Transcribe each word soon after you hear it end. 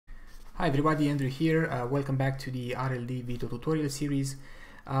Hi everybody, Andrew here. Welcome back to the RLD video tutorial series.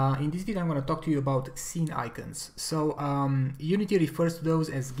 In this video I'm going to talk to you about scene icons. So Unity refers to those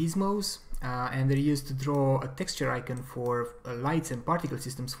as gizmos and they're used to draw a texture icon for lights and particle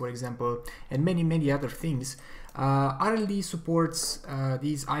systems, for example, and many other things. RLD supports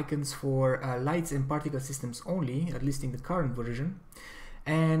these icons for lights and particle systems only, at least in the current version.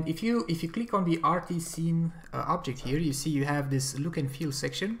 And if you click on the RT scene object here, you see you have this look and feel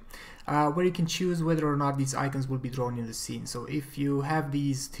section where you can choose whether or not these icons will be drawn in the scene. So if you have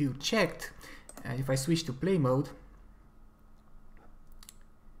these two checked, and if I switch to play mode,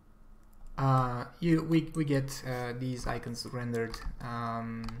 we get these icons rendered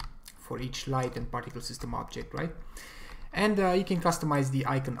for each light and particle system object, right? And you can customize the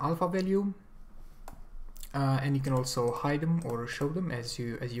icon alpha value. And you can also hide them or show them as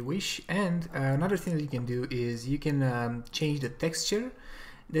you wish. And another thing that you can do is you can change the texture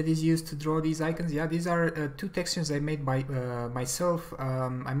that is used to draw these icons. Yeah, these are two textures I made by myself.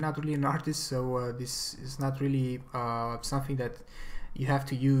 I'm not really an artist, so this is not really something that you have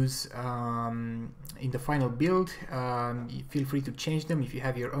to use in the final build. Feel free to change them if you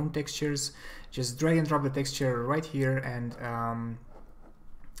have your own textures. Just drag and drop the texture right here, and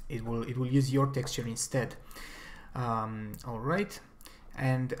it will use your texture instead. All right,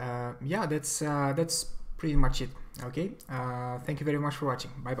 and yeah, that's pretty much it. Okay, thank you very much for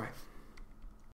watching. Bye bye.